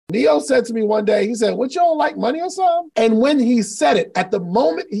Neo said to me one day, he said, what, you don't like money or something? And when he said it, at the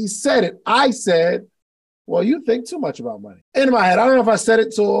moment he said it, I said, well, you think too much about money. In my head, I don't know if I said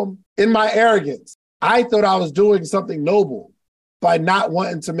it to him. In my arrogance, I thought I was doing something noble by not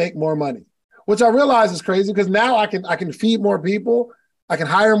wanting to make more money, which I realize is crazy because now I can feed more people. I can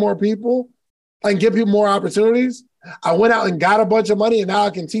hire more people. I can give people more opportunities. I went out and got a bunch of money and now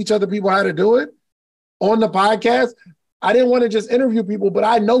I can teach other people how to do it on the podcast. I didn't want to just interview people, but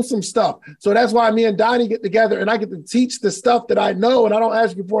I know some stuff. So that's why me and Donnie get together and I get to teach the stuff that I know and I don't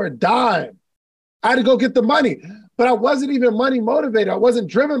ask you for a dime. I had to go get the money, but I wasn't even money motivated. I wasn't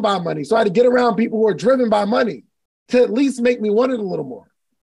driven by money. So I had to get around people who are driven by money to at least make me want it a little more.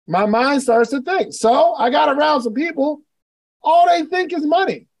 My mind starts to think. So I got around some people, all they think is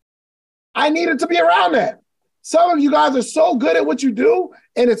money. I needed to be around that. Some of you guys are so good at what you do,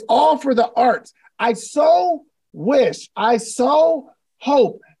 and it's all for the arts. I so wish, I so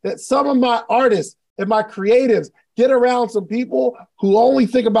hope that some of my artists and my creatives get around some people who only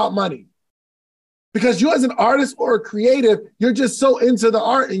think about money. Because you as an artist or a creative, you're just so into the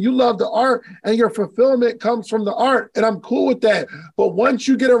art and you love the art and your fulfillment comes from the art. And I'm cool with that. But once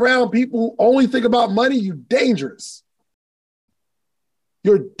you get around people who only think about money, you're dangerous.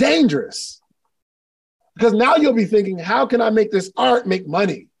 You're dangerous. Because now you'll be thinking, how can I make this art make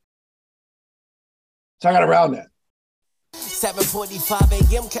money? So I got around that.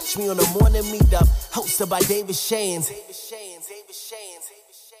 7:45 a.m. Catch me on the morning meetup, hosted by David Shanes.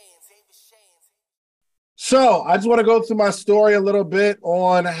 So I just want to go through my story a little bit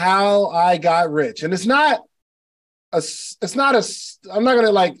on how I got rich. And it's not just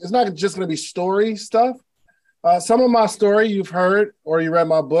going to be story stuff. Some of my story you've heard or you read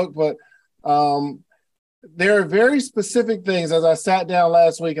my book, but there are very specific things. As I sat down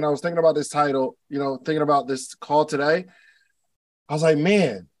last week and I was thinking about this title, thinking about this call today, I was like,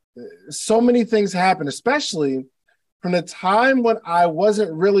 man, so many things happen, especially from the time when I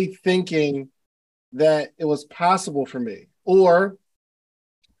wasn't really thinking that it was possible for me, or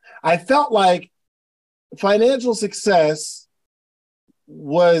I felt like financial success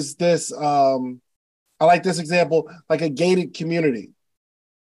was this, I like this example, like a gated community.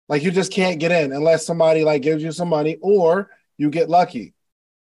 Like you just can't get in unless somebody like gives you some money or you get lucky.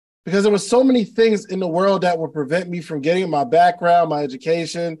 Because there were so many things in the world that would prevent me from getting my background, my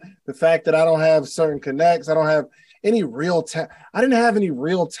education, the fact that I don't have certain connects, I don't have any real I didn't have any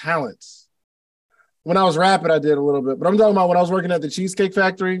real talents. When I was rapping, I did a little bit, but I'm talking about when I was working at the Cheesecake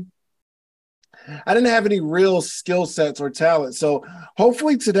Factory, I didn't have any real skill sets or talent. So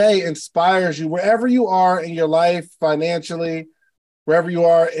hopefully today inspires you wherever you are in your life financially, wherever you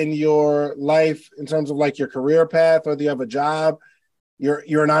are in your life in terms of like your career path, whether you have a job,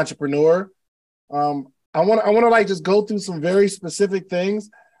 you're an entrepreneur. I want to like just go through some very specific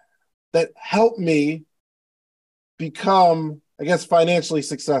things that help me become, I guess, financially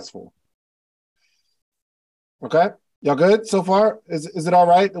successful. Okay, y'all good so far? Is it all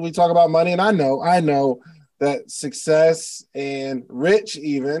right that we talk about money? And I know that success and rich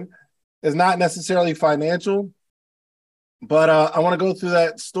even is not necessarily financial, but I want to go through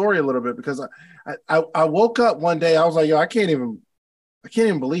that story a little bit because I woke up one day, I was like, yo, I can't even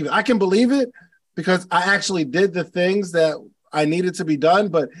believe it. I can believe it because I actually did the things that I needed to be done.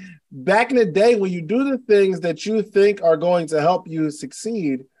 But back in the day, when you do the things that you think are going to help you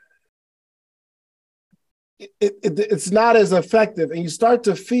succeed, it's not as effective, and you start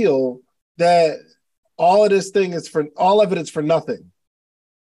to feel that all of it is for nothing.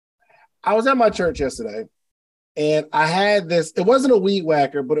 I was at my church yesterday, and I had this. It wasn't a weed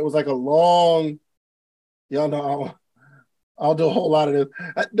whacker, but it was like a long. Y'all know I'll do a whole lot of this.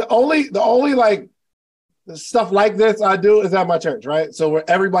 The only like stuff like this I do is at my church, right? So where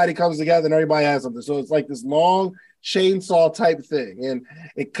everybody comes together and everybody has something. So it's like this long chainsaw type thing, and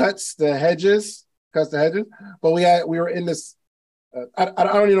it cuts the hedges. But we were in this, I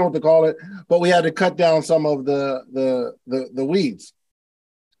don't even know what to call it, but we had to cut down some of the weeds,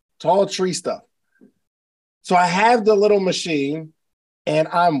 tall tree stuff. So I have the little machine and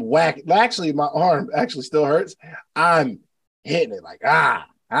I'm whacking. Actually, my arm actually still hurts. I'm hitting it like,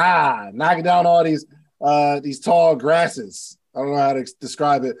 knocking down all these tall grasses. I don't know how to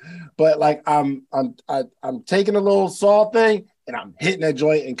describe it, but like I'm taking a little saw thing and I'm hitting that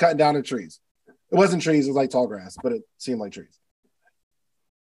joint and cutting down the trees. It wasn't trees, it was like tall grass, but it seemed like trees.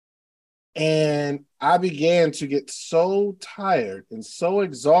 And I began to get so tired and so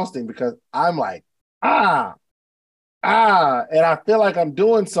exhausting because I'm like, and I feel like I'm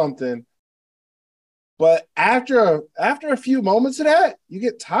doing something. But after a few moments of that, you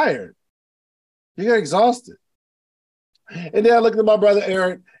get tired. You get exhausted. And then I looked at my brother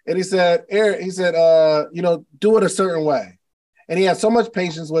Eric, and he said, do it a certain way. And he had so much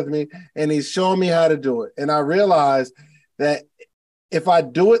patience with me, and he's showing me how to do it. And I realized that if I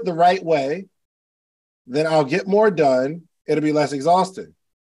do it the right way, then I'll get more done. It'll be less exhausting.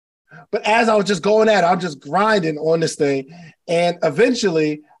 But as I was just going at it, I'm just grinding on this thing. And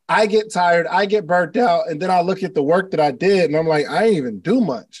eventually I get tired, I get burnt out, and then I look at the work that I did, and I'm like, I ain't even do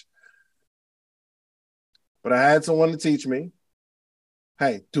much. But I had someone to teach me,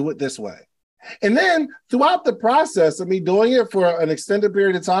 hey, do it this way. And then throughout the process of me doing it for an extended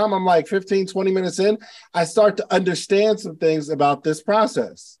period of time, I'm like 15, 20 minutes in, I start to understand some things about this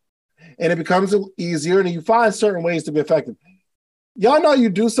process. And it becomes easier, and you find certain ways to be effective. Y'all know you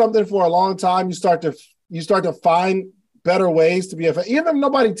do something for a long time, you start to find better ways to be effective, even if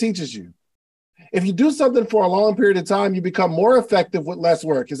nobody teaches you. If you do something for a long period of time, you become more effective with less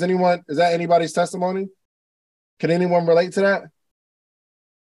work. Is that anybody's testimony? Can anyone relate to that?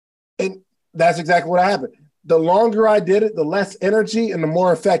 And that's exactly what happened. The longer I did it, the less energy and the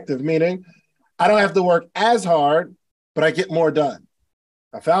more effective, meaning I don't have to work as hard, but I get more done.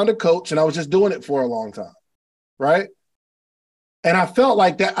 I found a coach, and I was just doing it for a long time, right? And I felt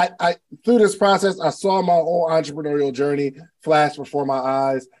like that I through this process, I saw my whole entrepreneurial journey flash before my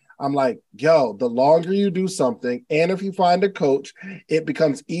eyes. I'm like, yo, the longer you do something, and if you find a coach, it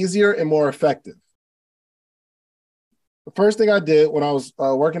becomes easier and more effective. The first thing I did when I was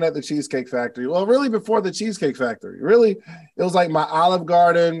working at the Cheesecake Factory, well, really before the Cheesecake Factory, really, it was like my Olive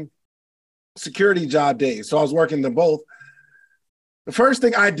Garden security job days. So I was working them both. The first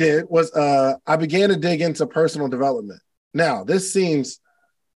thing I did was I began to dig into personal development. Now, this seems,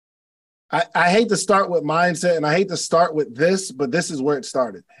 I hate to start with mindset, and I hate to start with this, but this is where it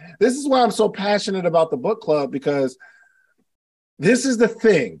started. This is why I'm so passionate about the book club, because this is the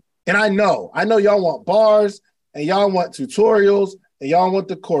thing. And I know y'all want bars, and y'all want tutorials, and y'all want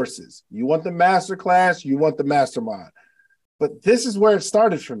the courses. You want the master class, you want the mastermind. But this is where it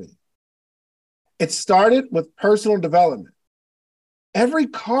started for me. It started with personal development. Every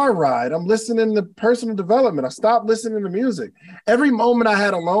car ride, I'm listening to personal development. I stopped listening to music. Every moment I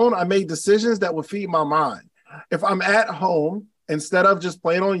had alone, I made decisions that would feed my mind. If I'm at home, instead of just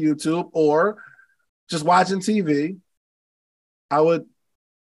playing on YouTube or just watching TV, I would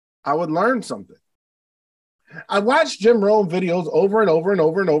learn something. I watched Jim Rohn videos over and over and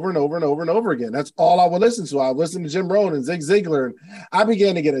over and over and over and over and over again. That's all I would listen to. I would listen to Jim Rohn and Zig Ziglar, and I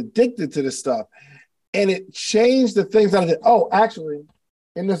began to get addicted to this stuff. And it changed the things that I did. Oh, actually,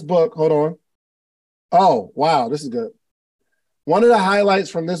 in this book, hold on. Oh, wow, this is good. One of the highlights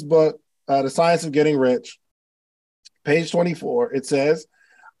from this book, The Science of Getting Rich, page 24, it says,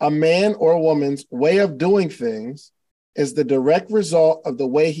 a man or a woman's way of doing things is the direct result of the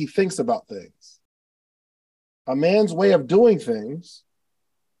way he thinks about things. A man's way of doing things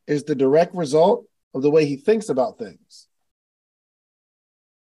is the direct result of the way he thinks about things.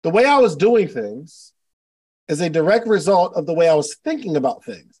 The way I was doing things is a direct result of the way I was thinking about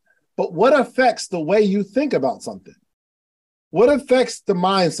things. But what affects the way you think about something? What affects the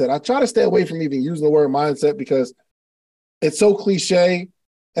mindset? I try to stay away from even using the word mindset because it's so cliche,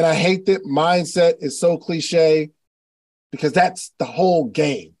 and I hate that mindset is so cliche because that's the whole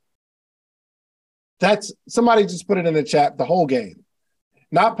game. That's, somebody just put it in the chat, the whole game.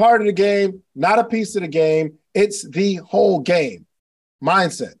 Not part of the game, not a piece of the game. It's the whole game.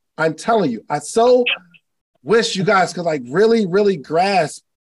 Mindset. I'm telling you, I so wish you guys could like really, really grasp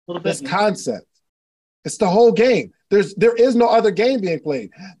this concept. It's the whole game. There is no other game being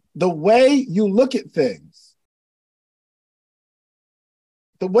played. The way you look at things,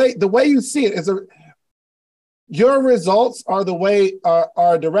 the way you see it is your results are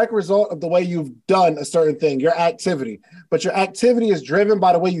a direct result of the way you've done a certain thing, your activity. But your activity is driven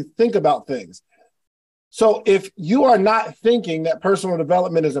by the way you think about things. So if you are not thinking that personal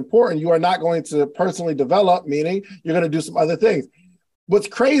development is important, you are not going to personally develop, meaning you're going to do some other things. What's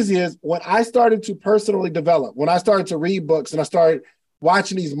crazy is when I started to personally develop, when I started to read books and I started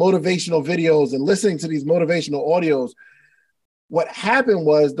watching these motivational videos and listening to these motivational audios, what happened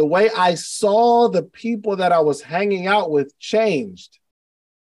was the way I saw the people that I was hanging out with changed.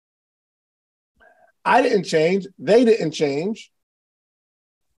 I didn't change. They didn't change.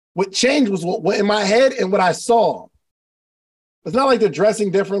 What changed was what in my head and what I saw. It's not like they're dressing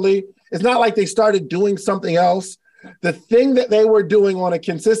differently. It's not like they started doing something else. The thing that they were doing on a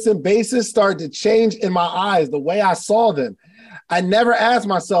consistent basis started to change in my eyes, the way I saw them. I never asked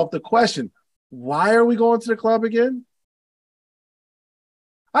myself the question, why are we going to the club again?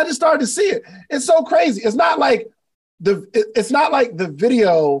 I just started to see it. It's so crazy. It's not like the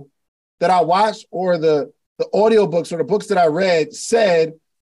video that I watched or the the audiobooks or the books that I read said,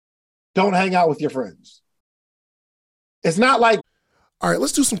 don't hang out with your friends. It's not like, all right,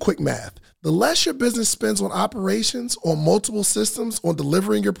 let's do some quick math. The less your business spends on operations, on multiple systems, on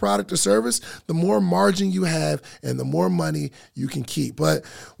delivering your product or service, the more margin you have and the more money you can keep. But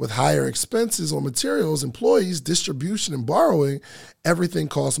with higher expenses on materials, employees, distribution, and borrowing, everything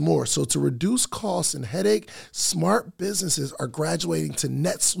costs more. So to reduce costs and headache, smart businesses are graduating to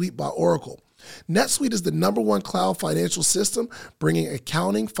NetSuite by Oracle. NetSuite is the #1 cloud financial system, bringing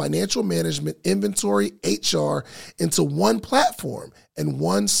accounting, financial management, inventory, HR into one platform and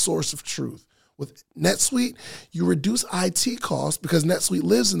one source of truth. With NetSuite, you reduce IT costs because NetSuite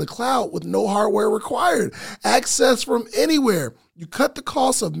lives in the cloud with no hardware required. Access from anywhere. You cut the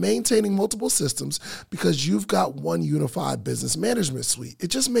cost of maintaining multiple systems because you've got one unified business management suite. It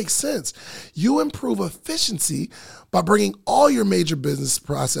just makes sense. You improve efficiency by bringing all your major business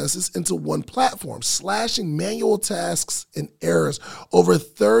processes into one platform, slashing manual tasks and errors. Over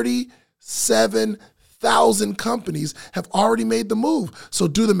 37,000 companies have already made the move. So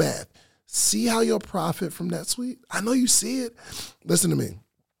do the math. See how you'll profit from NetSuite? I know you see it. Listen to me.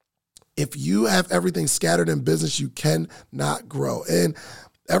 If you have everything scattered in business, you cannot grow. And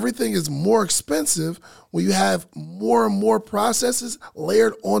everything is more expensive when you have more and more processes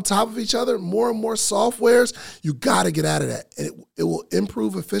layered on top of each other, more and more softwares. You got to get out of that. And it will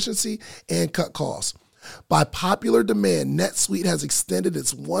improve efficiency and cut costs. By popular demand, NetSuite has extended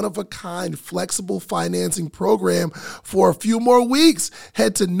its one-of-a-kind flexible financing program for a few more weeks.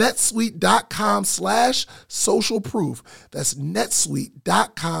 Head to netsuite.com/socialproof. That's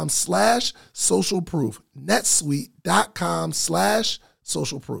netsuite.com/socialproof.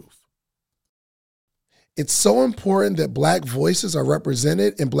 netsuite.com/socialproof. It's so important that Black voices are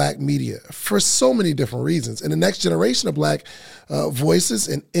represented in Black media for so many different reasons. And the next generation of Black voices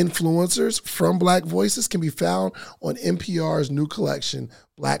and influencers from Black voices can be found on NPR's new collection,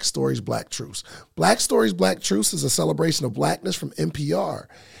 Black Stories, Black Truths. Black Stories, Black Truths is a celebration of Blackness from NPR.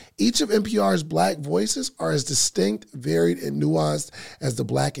 Each of NPR's Black voices are as distinct, varied, and nuanced as the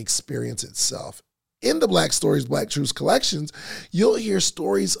Black experience itself. In the Black Stories, Black Truths collections, you'll hear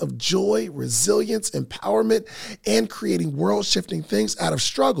stories of joy, resilience, empowerment, and creating world-shifting things out of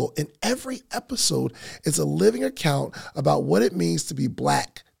struggle. And every episode is a living account about what it means to be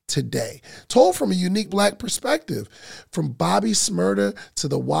Black today, told from a unique Black perspective. From Bobby Smyrna to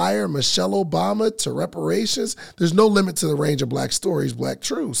The Wire, Michelle Obama to reparations, there's no limit to the range of Black stories, Black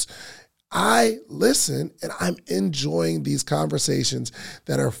truths. I listen and I'm enjoying these conversations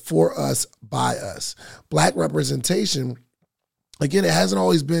that are for us, by us. Black representation, again, it hasn't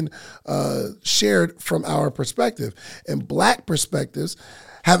always been shared from our perspective. And Black perspectives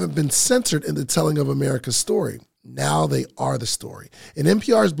haven't been centered in the telling of America's story. Now they are the story. In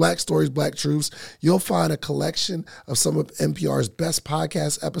NPR's Black Stories, Black Truths, you'll find a collection of some of NPR's best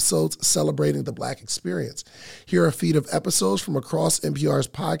podcast episodes celebrating the Black experience. Here are a feed of episodes from across NPR's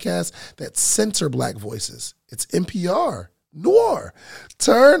podcasts that center Black voices. It's NPR Noir.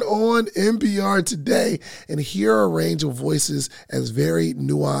 Turn on NPR today and hear a range of voices as varied,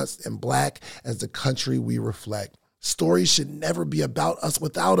 nuanced, and Black as the country we reflect. Stories should never be about us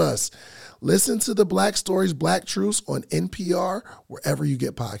without us. Listen to the Black Stories, Black Truths on NPR, wherever you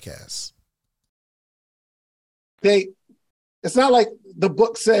get podcasts. It's not like the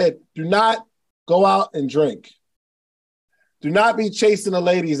book said, do not go out and drink. Do not be chasing the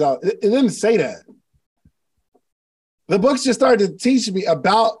ladies out. It didn't say that. The books just started to teach me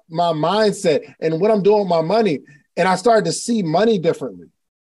about my mindset and what I'm doing with my money. And I started to see money differently.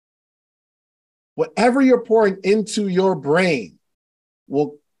 Whatever you're pouring into your brain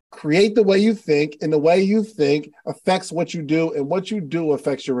will create the way you think, and the way you think affects what you do, and what you do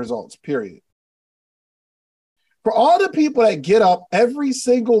affects your results, period. For all the people that get up every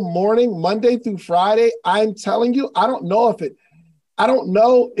single morning, Monday through Friday, I'm telling you, I don't know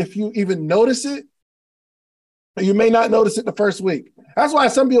if you even notice it, or you may not notice it the first week. That's why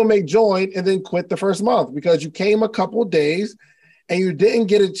some people may join and then quit the first month, because you came a couple of days and you didn't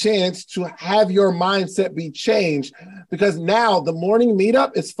get a chance to have your mindset be changed, because now the morning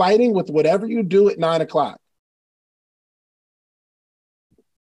meetup is fighting with whatever you do at 9 o'clock.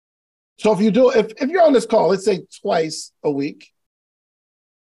 So if you're on this call, let's say twice a week,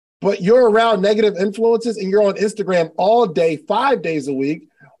 but you're around negative influences and you're on Instagram all day, 5 days a week,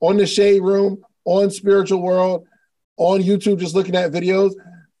 on the Shade Room, on Spiritual World, on YouTube, just looking at videos,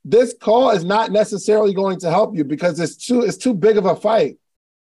 this call is not necessarily going to help you, because it's too big of a fight.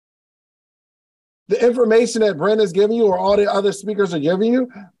 The information that Brandon's giving you, or all the other speakers are giving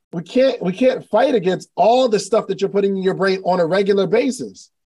you, we can't fight against all the stuff that you're putting in your brain on a regular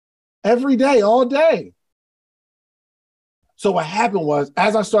basis. Every day, all day. So what happened was,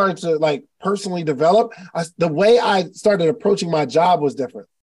 as I started to like personally develop, the way I started approaching my job was different.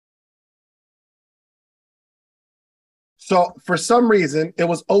 So for some reason, it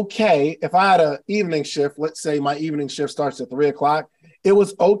was okay if I had an evening shift. Let's say my evening shift starts at 3:00. It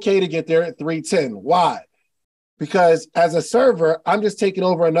was okay to get there at 3:10. Why? Because as a server, I'm just taking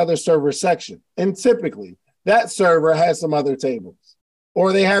over another server section. And typically that server has some other tables,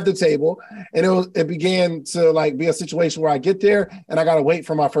 or they have the table, and it began to like be a situation where I get there and I got to wait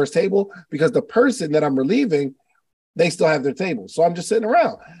for my first table because the person that I'm relieving, they still have their table. So I'm just sitting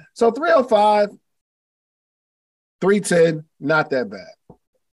around. So 3:05, 3:10, not that bad.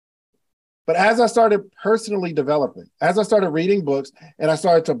 But as I started personally developing, as I started reading books, and I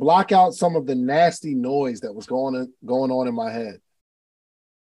started to block out some of the nasty noise that was going on in my head,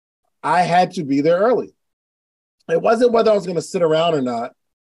 I had to be there early. It wasn't whether I was going to sit around or not.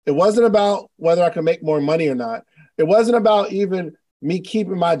 It wasn't about whether I could make more money or not. It wasn't about even me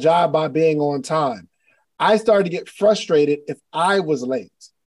keeping my job by being on time. I started to get frustrated if I was late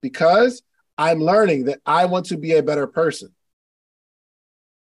because I'm learning that I want to be a better person.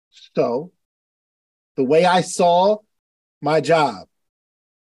 So the way I saw my job,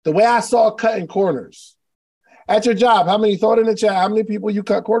 the way I saw cutting corners at your job, how many thought in the chat, how many people you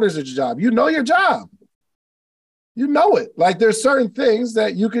cut corners at your job? You know your job. You know it. Like there's certain things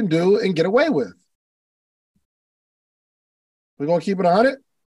that you can do and get away with. We're going to keep it 100?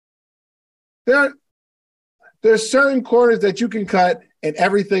 There's certain corners that you can cut and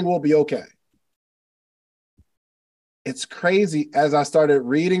everything will be okay. It's crazy as I started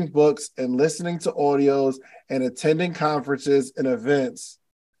reading books and listening to audios and attending conferences and events,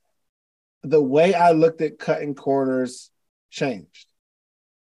 the way I looked at cutting corners changed.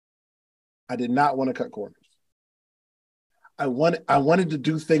 I did not want to cut corners. I wanted to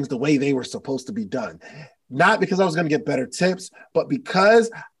do things the way they were supposed to be done. Not because I was going to get better tips, but because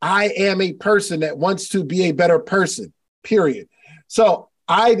I am a person that wants to be a better person, period. So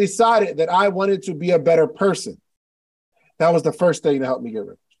I decided that I wanted to be a better person. That was the first thing to help me get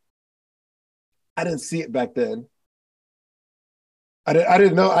rich. I didn't see it back then. I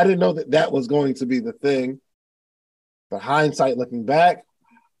didn't know that was going to be the thing. But hindsight, looking back,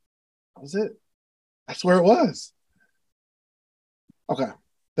 that was it. That's where it was. Okay.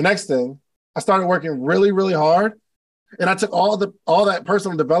 The next thing, I started working really, really hard, and I took all that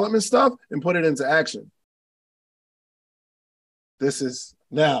personal development stuff and put it into action. This is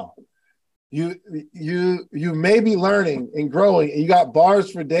now. You may be learning and growing, and you got bars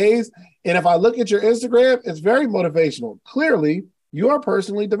for days. And if I look at your Instagram, it's very motivational. Clearly, you are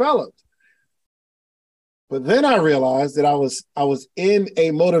personally developed. But then I realized that I was in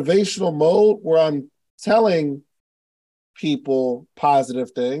a motivational mode where I'm telling people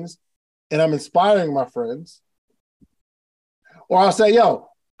positive things, and I'm inspiring my friends. Or I'll say, yo,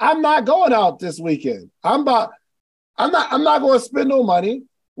 I'm not going out this weekend. I'm not going to spend no money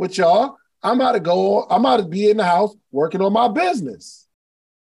with y'all. I'm about to be in the house working on my business.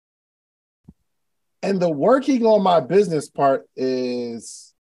 And the working on my business part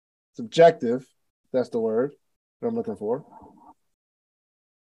is subjective. That's the word that I'm looking for.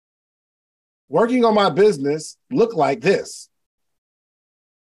 Working on my business looked like this.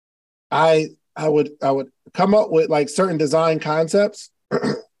 I would come up with like certain design concepts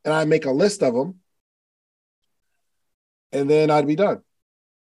and I'd make a list of them, and then I'd be done.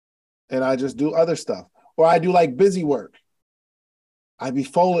 And I just do other stuff. Or I do like busy work. I'd be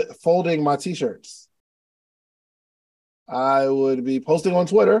folding my t-shirts. I would be posting on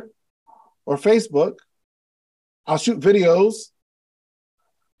Twitter or Facebook. I'll shoot videos.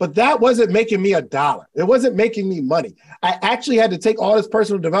 But that wasn't making me $1. It wasn't making me money. I actually had to take all this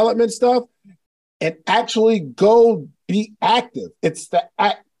personal development stuff and actually go be active. It's the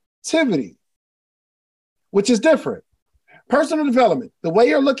activity, which is different. Personal development, the way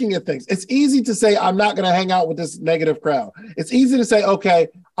you're looking at things, it's easy to say, I'm not going to hang out with this negative crowd. It's easy to say, okay,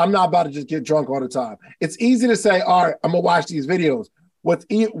 I'm not about to just get drunk all the time. It's easy to say, all right, I'm going to watch these videos.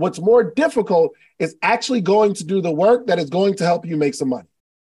 What's more difficult is actually going to do the work that is going to help you make some money.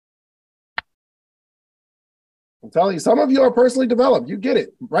 I'm telling you, some of you are personally developed. You get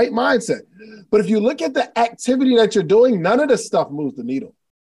it, right mindset. But if you look at the activity that you're doing, none of this stuff moves the needle.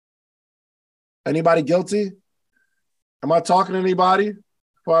 Anybody guilty? Am I talking to anybody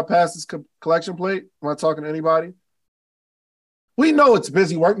before I pass this collection plate? Am I talking to anybody? We know it's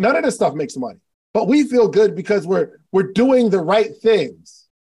busy work. None of this stuff makes money, but we feel good because we're doing the right things.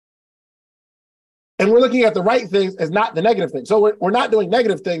 And we're looking at the right things as not the negative things. So we're not doing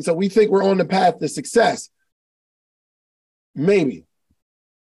negative things, so we think we're on the path to success. Maybe.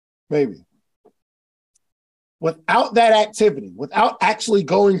 Without that activity, without actually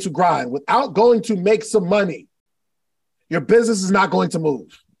going to grind, without going to make some money, your business is not going to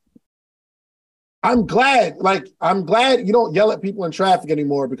move. I'm glad you don't yell at people in traffic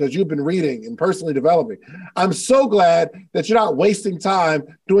anymore because you've been reading and personally developing. I'm so glad that you're not wasting time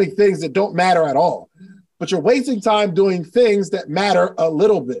doing things that don't matter at all, but you're wasting time doing things that matter a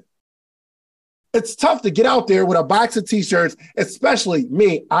little bit. It's tough to get out there with a box of t-shirts, especially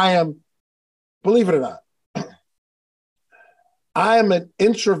me. Believe it or not, I am an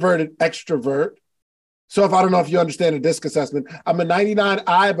introverted extrovert. So I don't know if you understand the DISC assessment, I'm a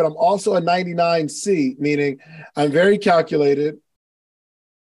 99I, but I'm also a 99C, meaning I'm very calculated.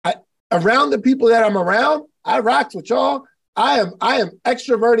 Around the people that I'm around, I rocks with y'all. I am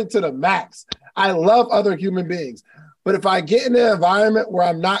extroverted to the max. I love other human beings. But if I get in an environment where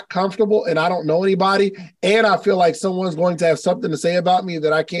I'm not comfortable and I don't know anybody, and I feel like someone's going to have something to say about me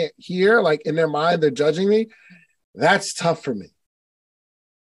that I can't hear, like in their mind, they're judging me, that's tough for me.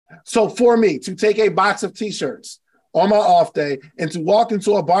 So for me to take a box of t-shirts on my off day and to walk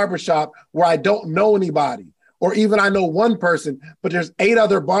into a barbershop where I don't know anybody, or even I know one person, but there's 8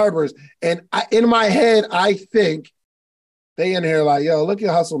 other barbers, and in my head, I think they in here like, yo, look at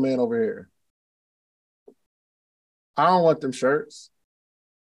Hustle Man over here. I don't want them shirts.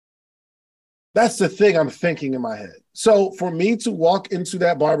 That's the thing I'm thinking in my head. So for me to walk into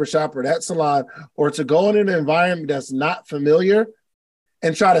that barbershop or that salon, or to go in an environment that's not familiar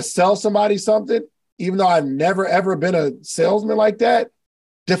and try to sell somebody something, even though I've never, ever been a salesman like that,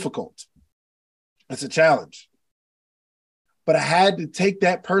 difficult. It's a challenge. But I had to take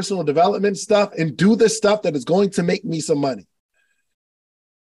that personal development stuff and do the stuff that is going to make me some money.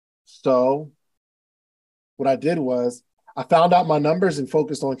 So what I did was I found out my numbers and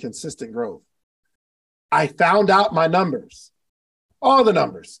focused on consistent growth. I found out my numbers, all the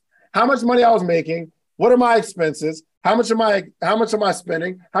numbers, how much money I was making, what are my expenses, how much am I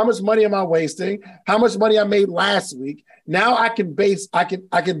spending, how much money am I wasting, how much money I made last week. Now I can bank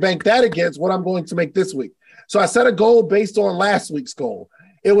that against what I'm going to make this week. So I set a goal based on last week's goal.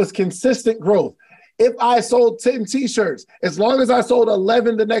 It was consistent growth. If I sold 10 t-shirts, as long as I sold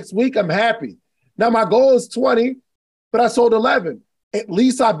 11 the next week, I'm happy. Now my goal is 20, but I sold 11. At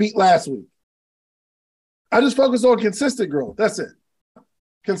least I beat last week. I just focus on consistent growth. That's it.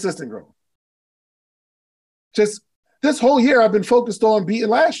 Consistent growth. Just this whole year, I've been focused on beating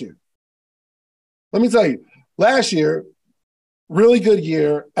last year. Let me tell you, last year, really good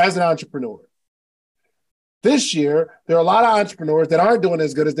year as an entrepreneur. This year, there are a lot of entrepreneurs that aren't doing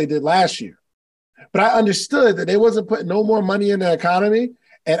as good as they did last year. But I understood that they wasn't putting no more money in the economy.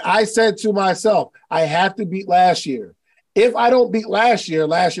 And I said to myself, I have to beat last year. If I don't beat last year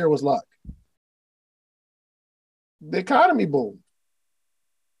was luck. The economy boomed.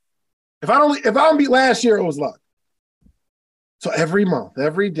 If I don't beat last year, it was luck. So every month,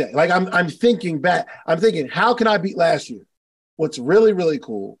 every day, like I'm thinking back, I'm thinking, how can I beat last year? What's really, really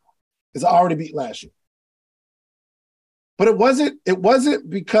cool is I already beat last year. But it wasn't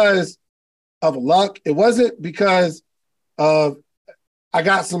because of luck. It wasn't because of I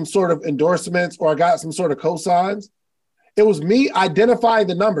got some sort of endorsements or I got some sort of cosigns. It was me identifying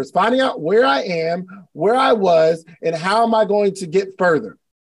the numbers, finding out where I am, where I was, and how am I going to get further.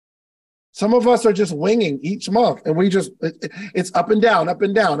 Some of us are just winging each month, and it's up and down, up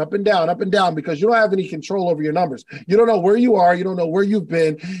and down, up and down, up and down, because you don't have any control over your numbers. You don't know where you are, you don't know where you've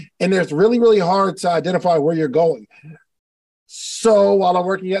been, and it's really, really hard to identify where you're going. So while I'm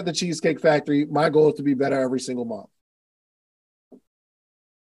working at the Cheesecake Factory, my goal is to be better every single month.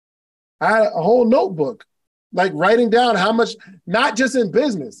 I had a whole notebook, like writing down how much, not just in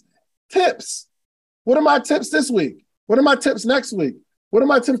business, tips. What are my tips this week? What are my tips next week? What are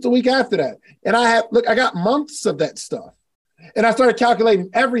my tips the week after that? And I got months of that stuff. And I started calculating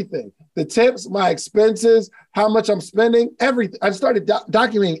everything, the tips, my expenses, how much I'm spending, everything. I started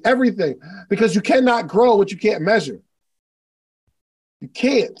documenting everything, because you cannot grow what you can't measure. You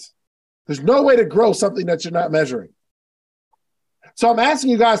can't. There's no way to grow something that you're not measuring. So I'm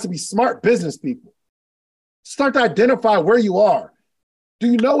asking you guys to be smart business people. Start to identify where you are. Do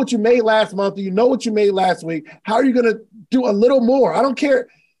you know what you made last month? Do you know what you made last week? How are you going to do a little more? I don't care.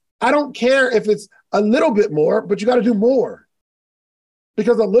 I don't care if it's a little bit more, but you got to do more.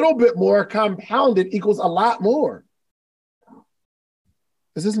 Because a little bit more compounded equals a lot more.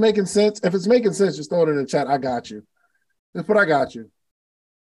 Is this making sense? If it's making sense, just throw it in the chat. I got you. Just put I got you.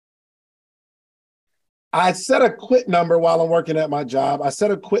 I set a quit number while I'm working at my job. I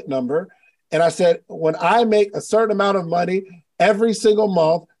set a quit number, and I said, when I make a certain amount of money every single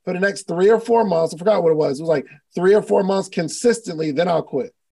month for the next 3 or 4 months, I forgot what it was. It was like 3 or 4 months consistently, then I'll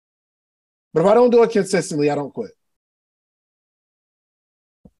quit. But if I don't do it consistently, I don't quit.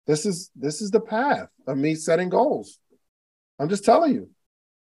 This is the path of me setting goals. I'm just telling you.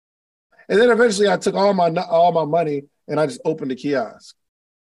 And then eventually I took all my money and I just opened a kiosk.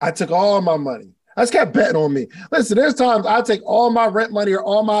 I took all my money. I just kept betting on me. Listen, there's times I take all my rent money or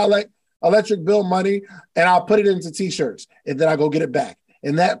all my electric bill money and I'll put it into t-shirts and then I go get it back.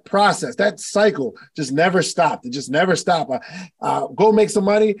 And that process, that cycle just never stopped. It just never stopped. I go make some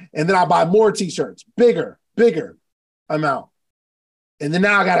money and then I buy more t-shirts, bigger amount. And then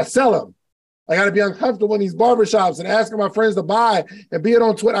now I got to sell them. I got to be uncomfortable in these barbershops and asking my friends to buy and be it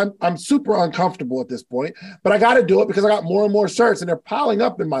on Twitter. I'm super uncomfortable at this point, but I got to do it because I got more and more shirts and they're piling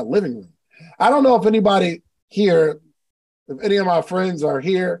up in my living room. I don't know if anybody here, if any of my friends are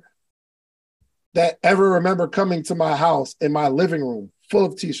here that ever remember coming to my house in my living room full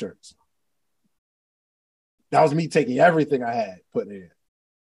of t-shirts. That was me taking everything I had, putting it in.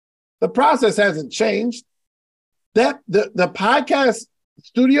 The process hasn't changed. The podcast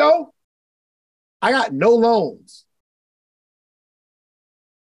studio, I got no loans.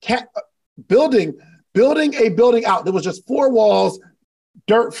 Building a building out. There was just 4 walls,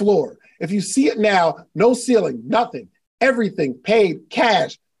 dirt floor. If you see it now, no ceiling, nothing. Everything paid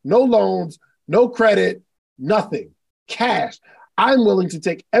cash, no loans, no credit, nothing. Cash. I'm willing to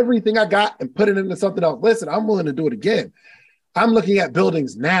take everything I got and put it into something else. Listen, I'm willing to do it again. I'm looking at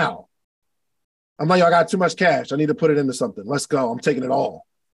buildings now. I'm like, I got too much cash. I need to put it into something. Let's go. I'm taking it all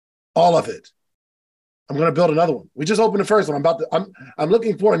of it. I'm going to build another one. We just opened the first one. I'm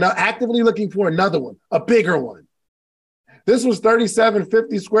looking for actively looking for another one, a bigger one. This was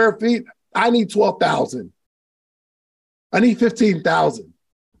 3,750 square feet. I need 12,000. I need 15,000.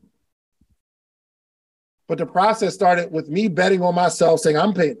 But the process started with me betting on myself, saying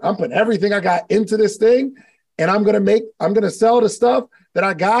I'm putting everything I got into this thing, and I'm gonna sell the stuff that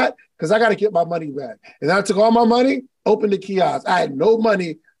I got because I got to get my money back. And then I took all my money, opened the kiosk. I had no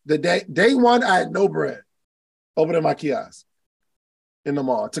money the day one. I had no bread. Opening my kiosk in the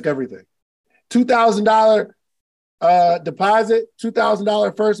mall. I took everything. $2,000 deposit,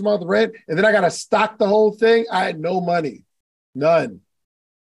 $2,000 first month rent, and then I got to stock the whole thing. I had no money, none.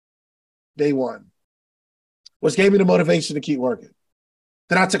 Day one, which gave me the motivation to keep working.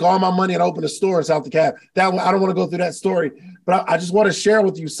 Then I took all my money and opened a store in South DeKalb. That one, I don't want to go through that story, but I just want to share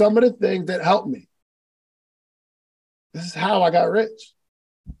with you some of the things that helped me. This is how I got rich.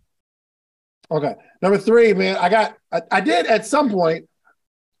 Okay, number 3, man, I did at some point,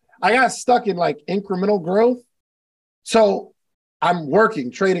 I got stuck in like incremental growth. So I'm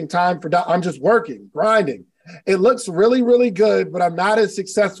working, trading time I'm just working, grinding. It looks really, really good, but I'm not as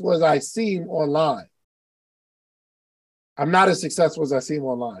successful as I seem online. I'm not as successful as I seem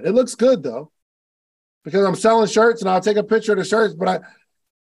online. It looks good though, because I'm selling shirts and I'll take a picture of the shirts, but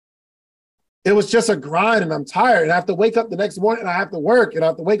it was just a grind and I'm tired and I have to wake up the next morning and I have to work and I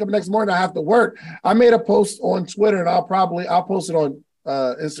have to wake up the next morning and I have to work. I made a post on Twitter and I'll post it on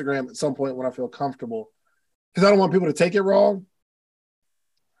Instagram at some point when I feel comfortable because I don't want people to take it wrong.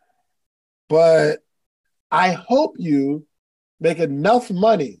 But I hope you make enough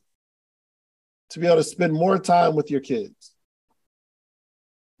money to be able to spend more time with your kids.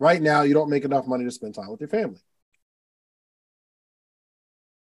 Right now, you don't make enough money to spend time with your family.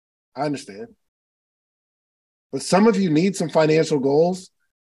 I understand. But some of you need some financial goals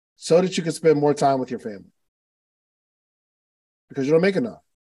so that you can spend more time with your family. Because you don't make enough.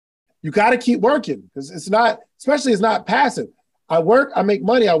 You got to keep working because it's not passive. I work, I make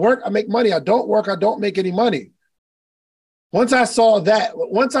money. I work, I make money. I don't work, I don't make any money. Once I saw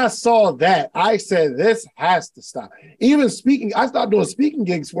that, I said, this has to stop. Even speaking, I stopped doing speaking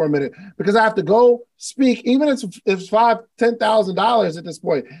gigs for a minute because I have to go speak, even if it's $5,000, $10,000 at this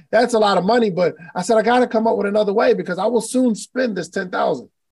point. That's a lot of money, but I said, I got to come up with another way because I will soon spend this $10,000.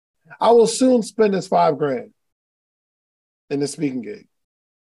 I will soon spend this $5,000 in the speaking gig.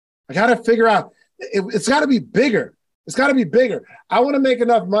 I got to figure out, it's got to be bigger. It's got to be bigger. I want to make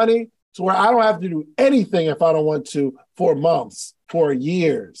enough money to where I don't have to do anything if I don't want to for months, for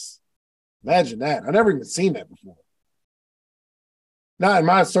years. Imagine that. I never even seen that before. Not in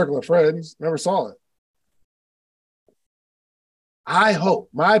my circle of friends. Never saw it. I hope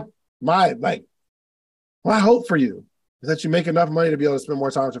my hope for you is that you make enough money to be able to spend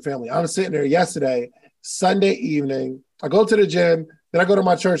more time with your family. I was sitting there yesterday, Sunday evening. I go to the gym, then I go to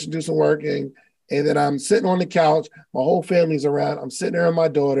my church and do some working, and then I'm sitting on the couch. My whole family's around. I'm sitting there with my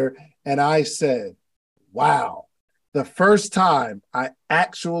daughter, and I said, wow, the first time I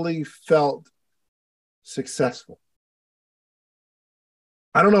actually felt successful.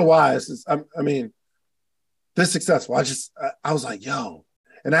 I don't know why. This successful. I was like, yo.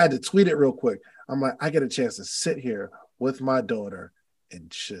 And I had to tweet it real quick. I'm like, I get a chance to sit here with my daughter and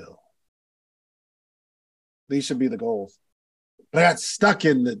chill. These should be the goals. But I got stuck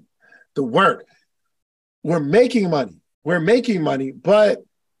in the work. We're making money, but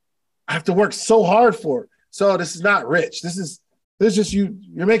I have to work so hard for it. So this is not rich. This is just you're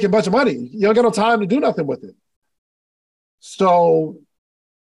making a bunch of money. You don't get no time to do nothing with it. So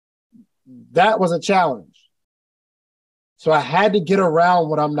that was a challenge. So I had to get around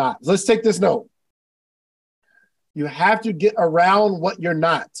what I'm not. Let's take this note. You have to get around what you're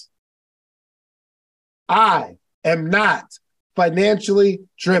not. I am not financially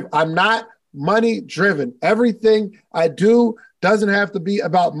driven. I'm not money driven. Everything I do doesn't have to be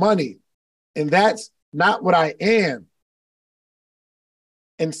about money. And that's not what I am.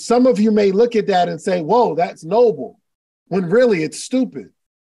 And some of you may look at that and say, whoa, that's noble, when really it's stupid.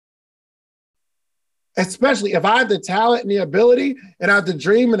 Especially if I have the talent and the ability and I have the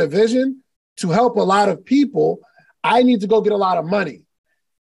dream and a vision to help a lot of people, I need to go get a lot of money.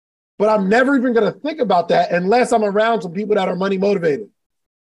 But I'm never even going to think about that unless I'm around some people that are money motivated.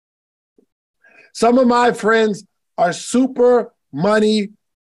 Some of my friends are super money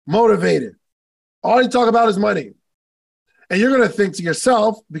motivated. All they talk about is money. And you're going to think to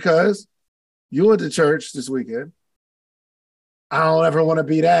yourself, because you went to church this weekend, I don't ever want to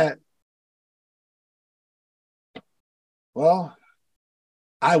be that. Well,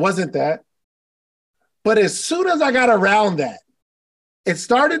 I wasn't that. But as soon as I got around that, it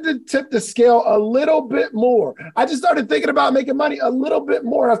started to tip the scale a little bit more. I just started thinking about making money a little bit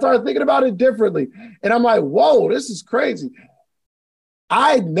more. I started thinking about it differently. And I'm like, whoa, this is crazy.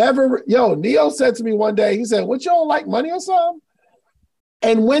 Neo said to me one day, he said, what, you don't like money or something?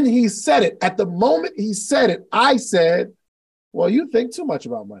 And when he said it, at the moment he said it, I said, well, you think too much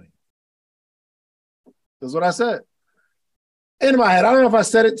about money. That's what I said. In my head, I don't know if I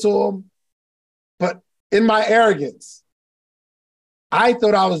said it to him, but in my arrogance, I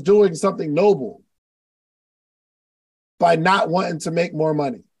thought I was doing something noble by not wanting to make more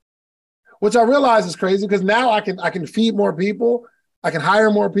money, which I realize is crazy because now I can feed more people. I can hire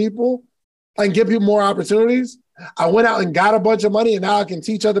more people. I can give people more opportunities. I went out and got a bunch of money, and now I can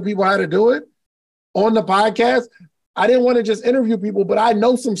teach other people how to do it on the podcast. I didn't want to just interview people, but I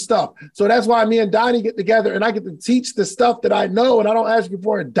know some stuff. So that's why me and Donnie get together, and I get to teach the stuff that I know, and I don't ask you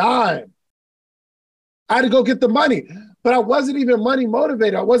for a dime. I had to go get the money, but I wasn't even money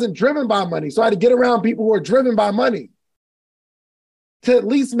motivated. I wasn't driven by money. So I had to get around people who are driven by money to at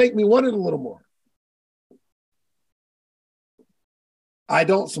least make me want it a little more. I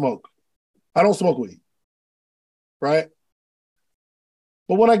don't smoke. I don't smoke weed, right?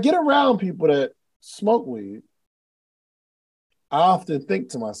 But when I get around people that smoke weed, I often think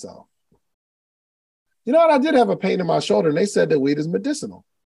to myself, you know what? I did have a pain in my shoulder, and they said that weed is medicinal.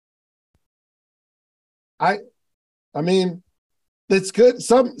 I mean, it's good.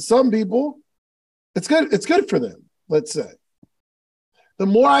 Some people, it's good for them, let's say. The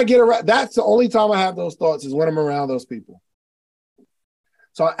more I get around, that's the only time I have those thoughts is when I'm around those people.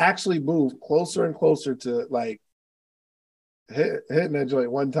 So I actually move closer and closer to like hitting that joint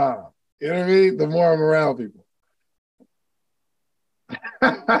one time. You know what I mean? The more I'm around people.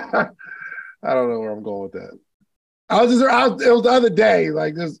 I don't know where I'm going with that. It was the other day,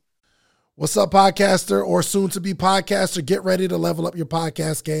 like this. What's up, podcaster or soon-to-be podcaster? Get ready to level up your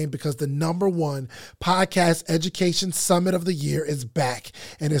podcast game because the #1 podcast education summit of the year is back,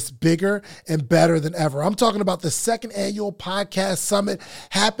 and it's bigger and better than ever. I'm talking about the second annual podcast summit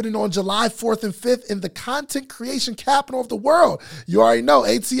happening on July 4th and 5th in the content creation capital of the world. You already know,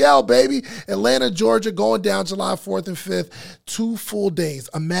 ATL, baby. Atlanta, Georgia, going down July 4th and 5th, 2 full days.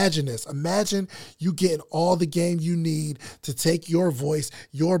 Imagine this. Imagine you getting all the game you need to take your voice,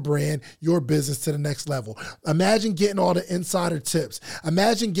 your brand, your business to the next level. Imagine getting all the insider tips.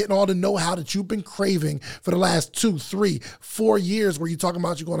 Imagine getting all the know-how that you've been craving for the last 2, 3, 4 years where you're talking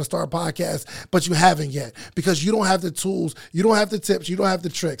about you're going to start a podcast, but you haven't yet because you don't have the tools, you don't have the tips, you don't have the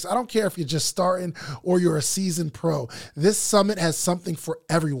tricks. I don't care if you're just starting or you're a seasoned pro. This summit has something for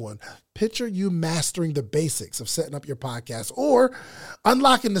everyone. Picture you mastering the basics of setting up your podcast or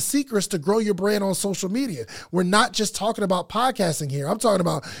unlocking the secrets to grow your brand on social media. We're not just talking about podcasting here. I'm talking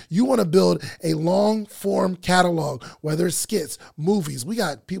about you want to build a long form catalog, whether it's skits, movies. We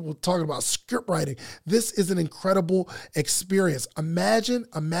got people talking about script writing. This is an incredible experience. Imagine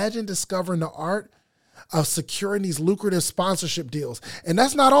discovering the art of securing these lucrative sponsorship deals. And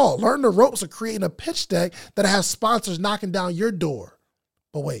that's not all. Learn the ropes of creating a pitch deck that has sponsors knocking down your door.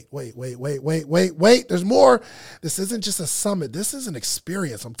 But wait. There's more. This isn't just a summit. This is an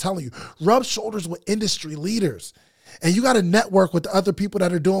experience. I'm telling you, rub shoulders with industry leaders And you got to network with the other people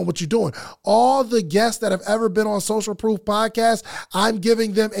that are doing what you're doing. All the guests that have ever been on Social Proof Podcast, I'm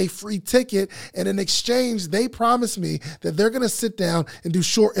giving them a free ticket. And in exchange, they promise me that they're going to sit down and do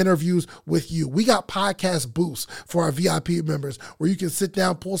short interviews with you. We got podcast booths for our VIP members where you can sit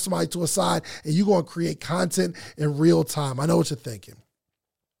down, pull somebody to a side, and you're going to create content in real time. I know what you're thinking.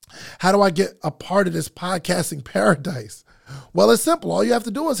 How do I get a part of this podcasting paradise? Well, it's simple. All you have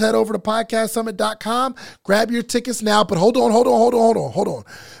to do is head over to podcastsummit.com, grab your tickets now, but hold on,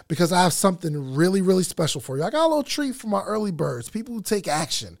 because I have something really, really special for you. I got a little treat for my early birds, people who take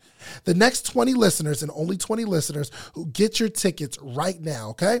action. The next 20 listeners, and only 20 listeners who get your tickets right now,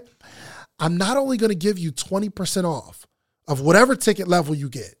 okay? I'm not only going to give you 20% off of whatever ticket level you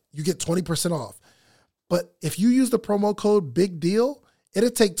get 20% off. But if you use the promo code Big Deal, it'll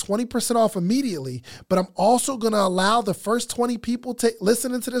take 20% off immediately, but I'm also going to allow the first 20 people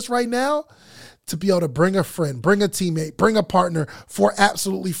listening to this right now to be able to bring a friend, bring a teammate, bring a partner for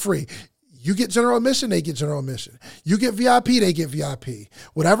absolutely free. You get general admission, they get general admission. You get VIP, they get VIP.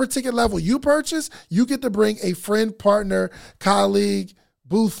 Whatever ticket level you purchase, you get to bring a friend, partner, colleague,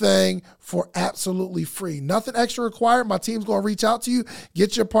 booth thing for absolutely free. Nothing extra required. My team's going to reach out to you,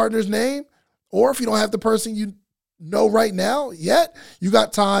 get your partner's name, or if you don't have the person you know right now yet, you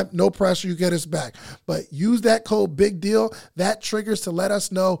got time, no pressure, you get us back. But use that code Big Deal. That triggers to let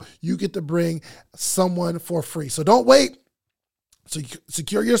us know you get to bring someone for free. So don't wait. So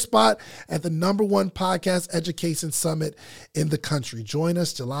secure your spot at the #1 podcast education summit in the country. Join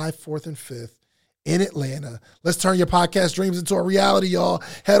us July 4th and 5th in Atlanta. Let's turn your podcast dreams into a reality, y'all.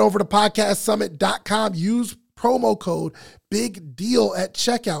 Head over to podcastsummit.com. Use promo code Big Deal at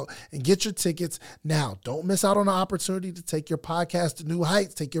checkout and get your tickets now. Don't miss out on the opportunity to take your podcast to new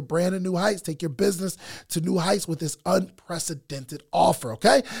heights, take your brand to new heights, take your business to new heights with this unprecedented offer,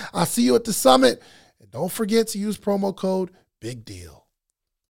 okay? I'll see you at the summit. And don't forget to use promo code Big Deal.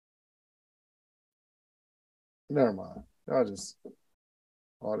 Never mind. Y'all just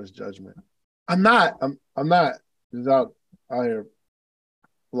all this judgment. I'm not just out here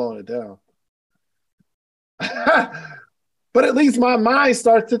blowing it down. But at least my mind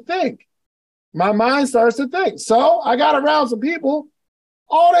starts to think. So I got around some people,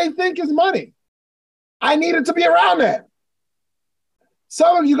 all they think is money. I needed to be around that.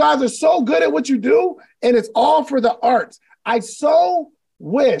 Some of you guys are so good at what you do, and it's all for the arts. I so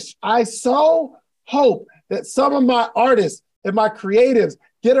hope that some of my artists and my creatives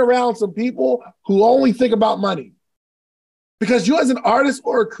get around some people who only think about money. Because you as an artist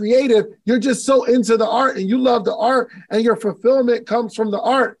or a creative, you're just so into the art and you love the art and your fulfillment comes from the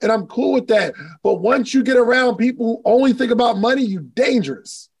art. And I'm cool with that. But once you get around people who only think about money, you're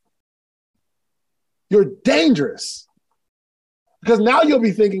dangerous. You're dangerous. Because now you'll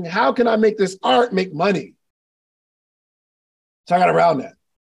be thinking, how can I make this art make money? So I got around that.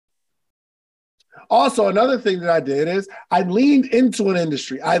 Also, another thing that I did is I leaned into an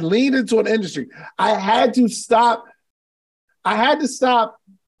industry. I had to stop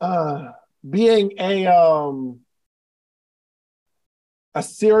being a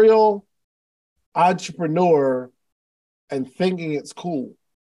serial entrepreneur and thinking it's cool.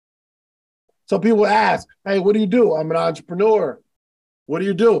 So people ask, hey, what do you do? I'm an entrepreneur. What do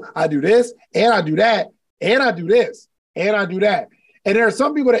you do? I do this, and I do that, and I do this, and I do that. And there are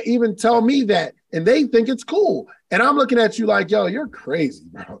some people that even tell me that, and they think it's cool. And I'm looking at you like, yo, you're crazy,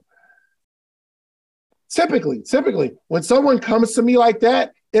 bro. Typically, when someone comes to me like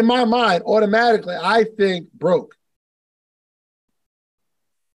that, in my mind, automatically, I think broke.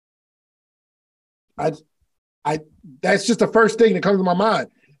 That's just the first thing that comes to my mind.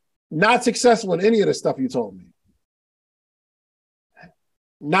 Not successful in any of the stuff you told me.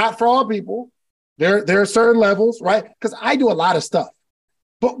 Not for all people. There are certain levels, right? Because I do a lot of stuff.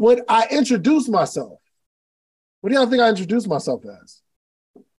 But when I introduce myself, what do y'all think I introduce myself as?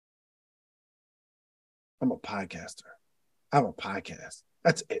 I'm a podcaster. I have a podcast.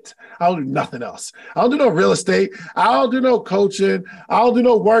 That's it. I don't do nothing else. I don't do no real estate. I don't do no coaching. I don't do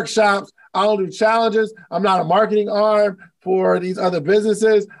no workshops. I don't do challenges. I'm not a marketing arm for these other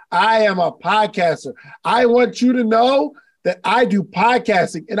businesses. I am a podcaster. I want you to know that I do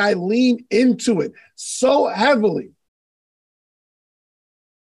podcasting and I lean into it so heavily.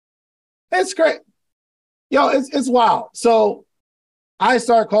 It's great. Yo, it's wild. So I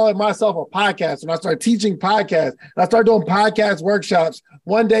started calling myself a podcaster and I started teaching podcasts. And I started doing podcast workshops.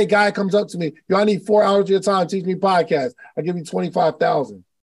 One day, guy comes up to me, yo, I need 4 hours of your time to teach me podcasts. I give you $25,000.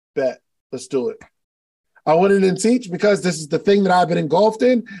 Bet. Let's do it. I went in and teach because this is the thing that I've been engulfed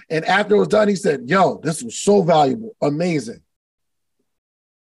in. And after it was done, he said, yo, this was so valuable. Amazing.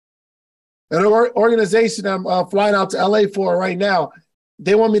 An organization I'm flying out to LA for right now,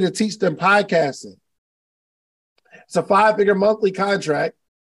 they want me to teach them podcasting. It's a 5-figure monthly contract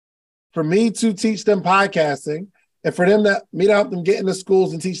for me to teach them podcasting and for them me to help them get into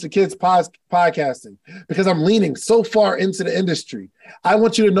schools and teach the kids podcasting, because I'm leaning so far into the industry. I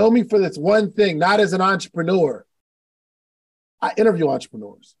want you to know me for this one thing, not as an entrepreneur. I interview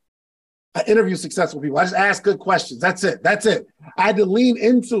entrepreneurs. I interview successful people. I just ask good questions. That's it. I had to lean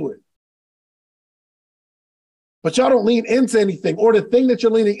into it. But y'all don't lean into anything, or the thing that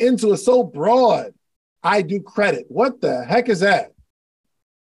you're leaning into is so broad. I do credit. What the heck is that?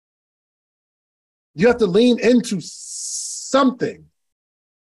 You have to lean into something.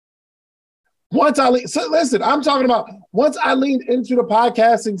 Listen, I'm talking about once I leaned into the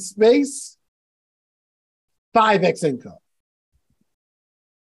podcasting space, 5x income.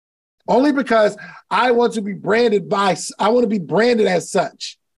 Only because I want to be branded as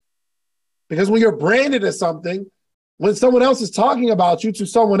such. Because when you're branded as something, when someone else is talking about you to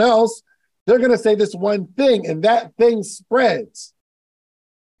someone else, they're going to say this one thing, and that thing spreads.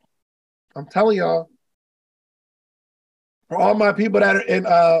 I'm telling y'all, for all my people that are in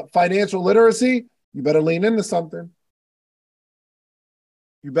financial literacy, you better lean into something.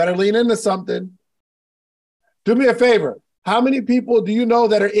 You better lean into something. Do me a favor. How many people do you know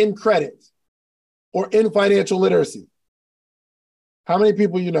that are in credit or in financial literacy? How many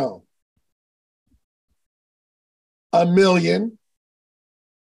people you know? 1 million.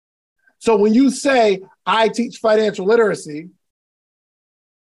 So when you say, I teach financial literacy,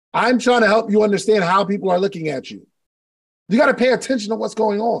 I'm trying to help you understand how people are looking at you. You got to pay attention to what's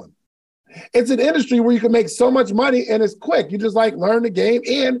going on. It's an industry where you can make so much money and it's quick. You just like learn the game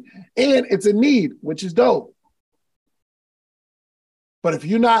and it's a need, which is dope. But if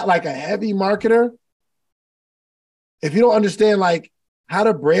you're not like a heavy marketer, if you don't understand like how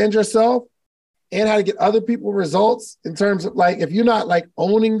to brand yourself and how to get other people results in terms of like, if you're not like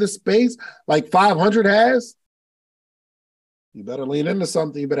owning the space like 500 has, you better lean into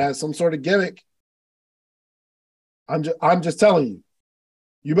something. You better have some sort of gimmick. I'm just telling you,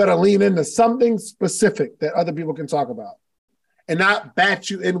 you better lean into something specific that other people can talk about and not bat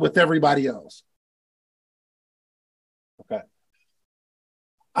you in with everybody else. Okay.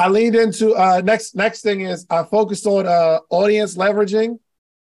 I leaned into next thing is I focused on audience leveraging,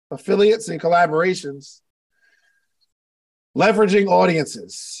 affiliates, and collaborations. Leveraging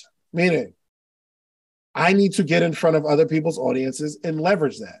audiences, meaning I need to get in front of other people's audiences and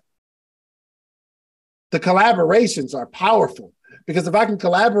leverage that. The collaborations are powerful because if I can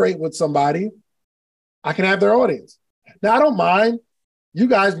collaborate with somebody, I can have their audience. Now, I don't mind you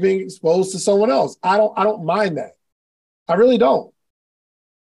guys being exposed to someone else. I don't mind that. I really don't.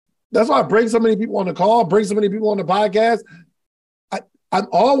 That's why I bring so many people on the call, bring so many people on the podcast. I'm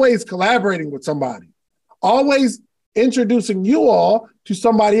always collaborating with somebody, always introducing you all to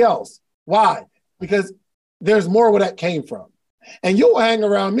somebody else. Why? Because there's more where that came from. And you'll hang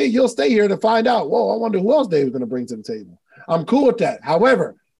around me. You'll stay here to find out, whoa, I wonder who else Dave's going to bring to the table. I'm cool with that.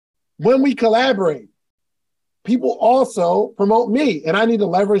 However, when we collaborate, people also promote me, and I need to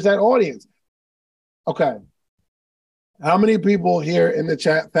leverage that audience. Okay. How many people here in the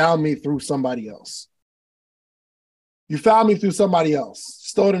chat found me through somebody else? You found me through somebody else.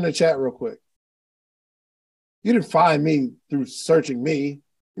 Just throw it in the chat real quick. You didn't find me through searching me.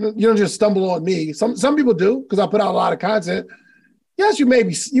 You don't just stumble on me. Some people do because I put out a lot of content. Yes, you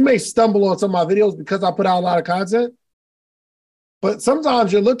may stumble on some of my videos because I put out a lot of content. But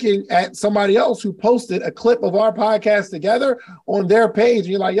sometimes you're looking at somebody else who posted a clip of our podcast together on their page, and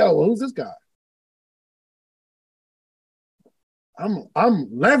you're like, yo, well, who's this guy? I'm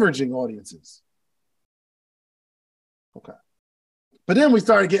leveraging audiences. Okay. But then we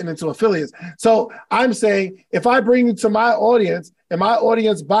started getting into affiliates. So I'm saying, if I bring you to my audience and my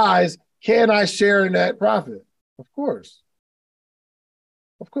audience buys, can I share in that profit? Of course.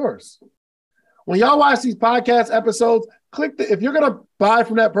 Of course. When y'all watch these podcast episodes, if you're going to buy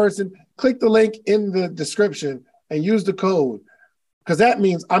from that person, click the link in the description and use the code, because that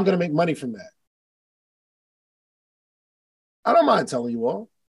means I'm going to make money from that. I don't mind telling you all.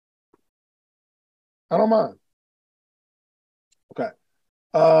 I don't mind. Okay.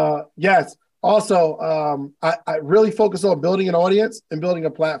 Yes. Also, I really focus on building an audience and building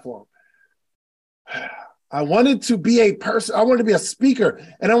a platform. I wanted to be a person. I wanted to be a speaker,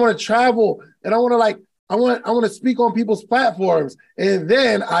 and I want to travel, and I want to speak on people's platforms. And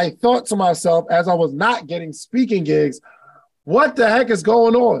then I thought to myself, as I was not getting speaking gigs, what the heck is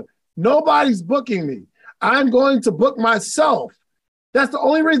going on? Nobody's booking me. I'm going to book myself. That's the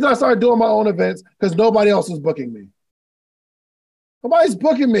only reason I started doing my own events, because nobody else was booking me. Nobody's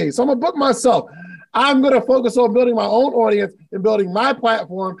booking me, so I'm going to book myself. I'm going to focus on building my own audience and building my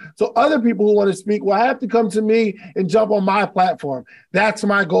platform so other people who want to speak will have to come to me and jump on my platform. That's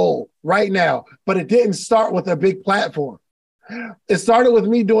my goal right now. But it didn't start with a big platform. It started with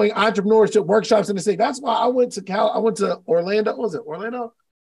me doing entrepreneurship workshops in the city. That's why I went to Orlando. What was it? Orlando?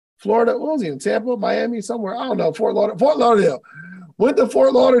 Florida? What was he in? Tampa? Miami? Somewhere? I don't know. Fort Lauderdale. Went to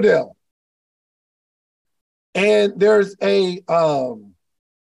Fort Lauderdale. And there's a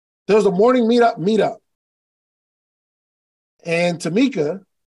morning meetup. And Tamika,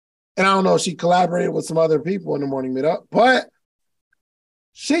 and I don't know if she collaborated with some other people in the morning meetup, but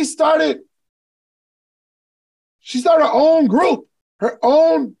she started her own group, her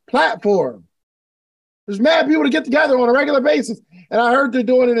own platform. There's mad people to get together on a regular basis. And I heard they're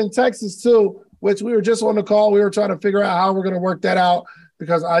doing it in Texas too, which we were just on the call. We were trying to figure out how we're going to work that out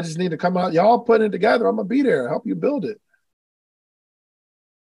because I just need to come out. Y'all putting it together. I'm going to be there, help you build it.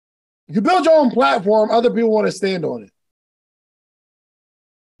 You build your own platform, other people want to stand on it.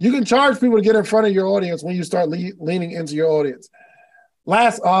 You can charge people to get in front of your audience when you start leaning into your audience.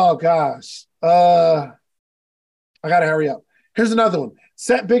 Oh gosh. I got to hurry up. Here's another one.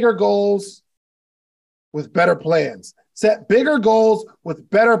 Set bigger goals with better plans. Set bigger goals with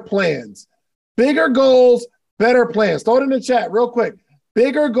better plans. Bigger goals, better plans. Throw it in the chat real quick.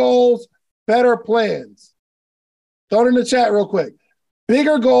 Bigger goals, better plans. Throw it in the chat real quick.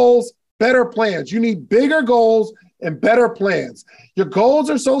 Bigger goals, better plans. You need bigger goals and better plans. Your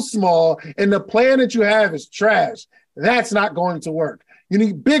goals are so small and the plan that you have is trash. That's not going to work. You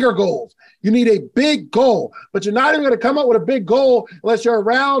need bigger goals. You need a big goal, but you're not even going to come up with a big goal unless you're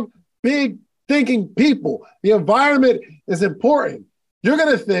around big thinking people. The environment is important. You're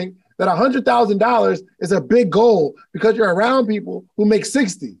going to think that $100,000 is a big goal because you're around people who make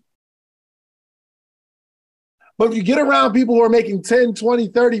 60. But if you get around people who are making 10, 20,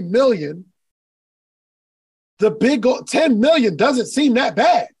 30 million, the big goal, 10 million doesn't seem that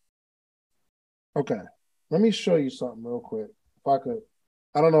bad. Okay, let me show you something real quick. If I could,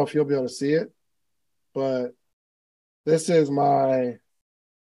 I don't know if you'll be able to see it, but this is my,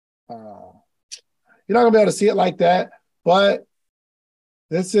 you're not gonna be able to see it like that, but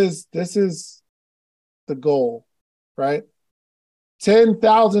this is the goal, right?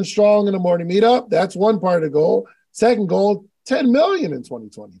 10,000 strong in the morning meetup. That's one part of the goal. Second goal, 10 million in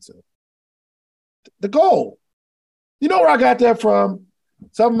 2022. The goal. You know where I got that from?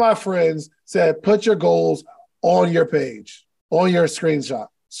 Some of my friends said, put your goals on your page, on your screensaver.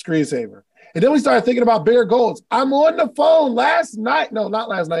 And then we started thinking about bigger goals. I'm on the phone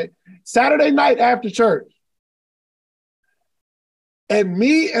Saturday night after church. And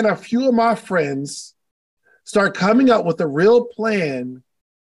me and a few of my friends start coming up with a real plan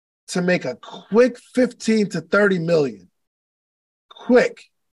to make a quick 15 to 30 million. Quick.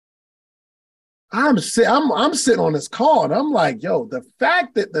 I'm sitting on this call and I'm like, yo, the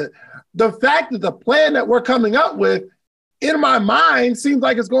fact that the plan that we're coming up with in my mind seems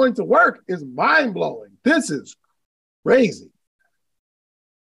like it's going to work is mind-blowing. This is crazy.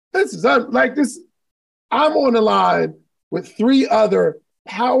 I'm on the line with 3 other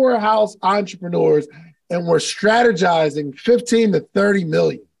powerhouse entrepreneurs and we're strategizing 15 to 30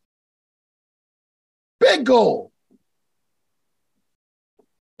 million. Big goal.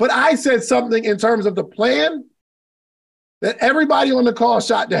 But I said something in terms of the plan that everybody on the call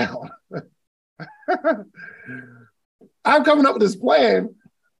shot down. I'm coming up with this plan,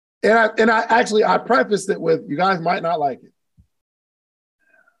 and I prefaced it with, you guys might not like it.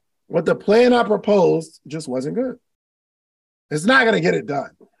 But the plan I proposed just wasn't good. It's not going to get it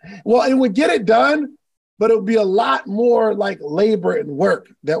done. Well, it would get it done, but it would be a lot more like labor and work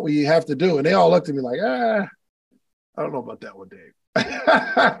that we have to do. And they all looked at me like, I don't know about that one, Dave.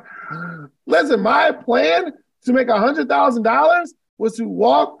 Listen, my plan to make $100,000 was to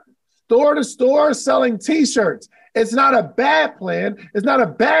walk store to store selling T-shirts. It's not a bad plan. It's not a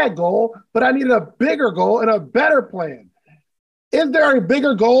bad goal, but I needed a bigger goal and a better plan. Is there a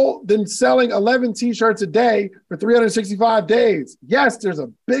bigger goal than selling 11 T-shirts a day for 365 days? Yes, there's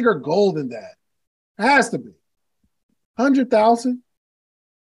a bigger goal than that. It has to be. 100,000?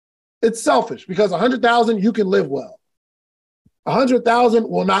 It's selfish because 100,000, you can live well. 100,000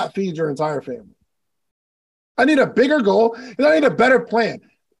 will not feed your entire family. I need a bigger goal and I need a better plan.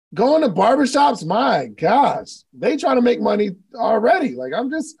 Going to barbershops, my gosh, they try to make money already.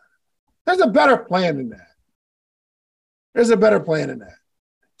 There's a better plan than that. There's a better plan than that.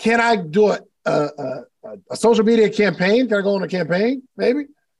 Can I do a social media campaign? Can I go on a campaign? Maybe.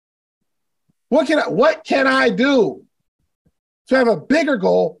 What can I do to have a bigger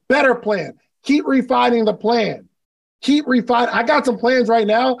goal, better plan? Keep refining the plan. keep refining. I got some plans right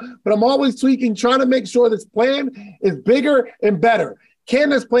now, but I'm always tweaking, trying to make sure this plan is bigger and better. Can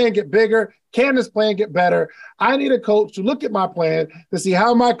this plan get bigger? Can this plan get better? I need a coach to look at my plan to see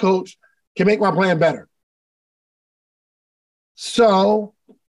how my coach can make my plan better. So,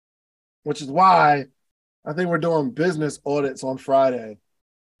 which is why I think we're doing business audits on Friday.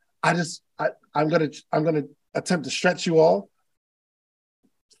 I'm gonna attempt to stretch you all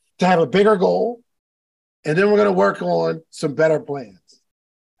to have a bigger goal, and then we're gonna work on some better plans.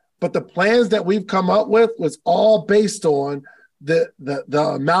 But the plans that we've come up with was all based on the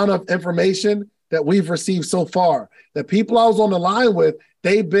amount of information that we've received so far. The people I was on the line with,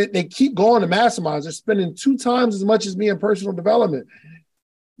 they keep going to masterminds. They're spending 2 times as much as me in personal development.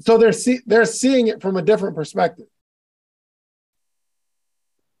 So they're seeing it from a different perspective.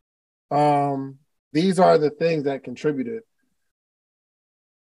 These are the things that contributed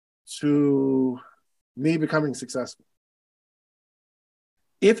to me becoming successful.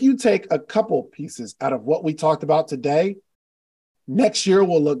 If you take a couple pieces out of what we talked about today, next year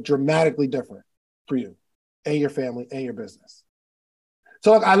will look dramatically different for you and your family and your business.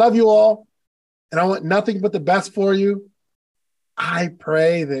 So look, I love you all, and I want nothing but the best for you. I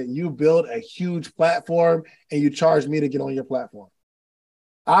pray that you build a huge platform and you charge me to get on your platform.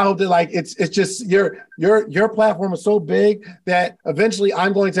 I hope that it's just your platform is so big that eventually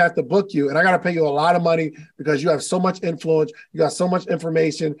I'm going to have to book you, and I got to pay you a lot of money because you have so much influence, you got so much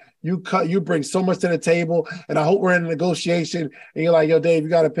information, you bring so much to the table, and I hope we're in a negotiation and you're like, yo, Dave, you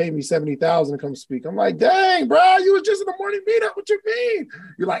got to pay me $70,000 to come speak. I'm like, dang, bro, you was just in the morning meetup. What you mean?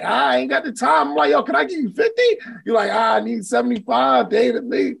 You're like, I ain't got the time. I'm like, yo, can I give you 50? You're like, I need 75, Dave, at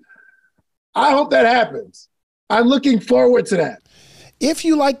least. I hope that happens. I'm looking forward to that. If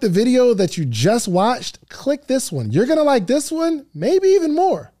you like the video that you just watched, click this one. You're going to like this one, maybe even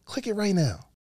more. Click it right now.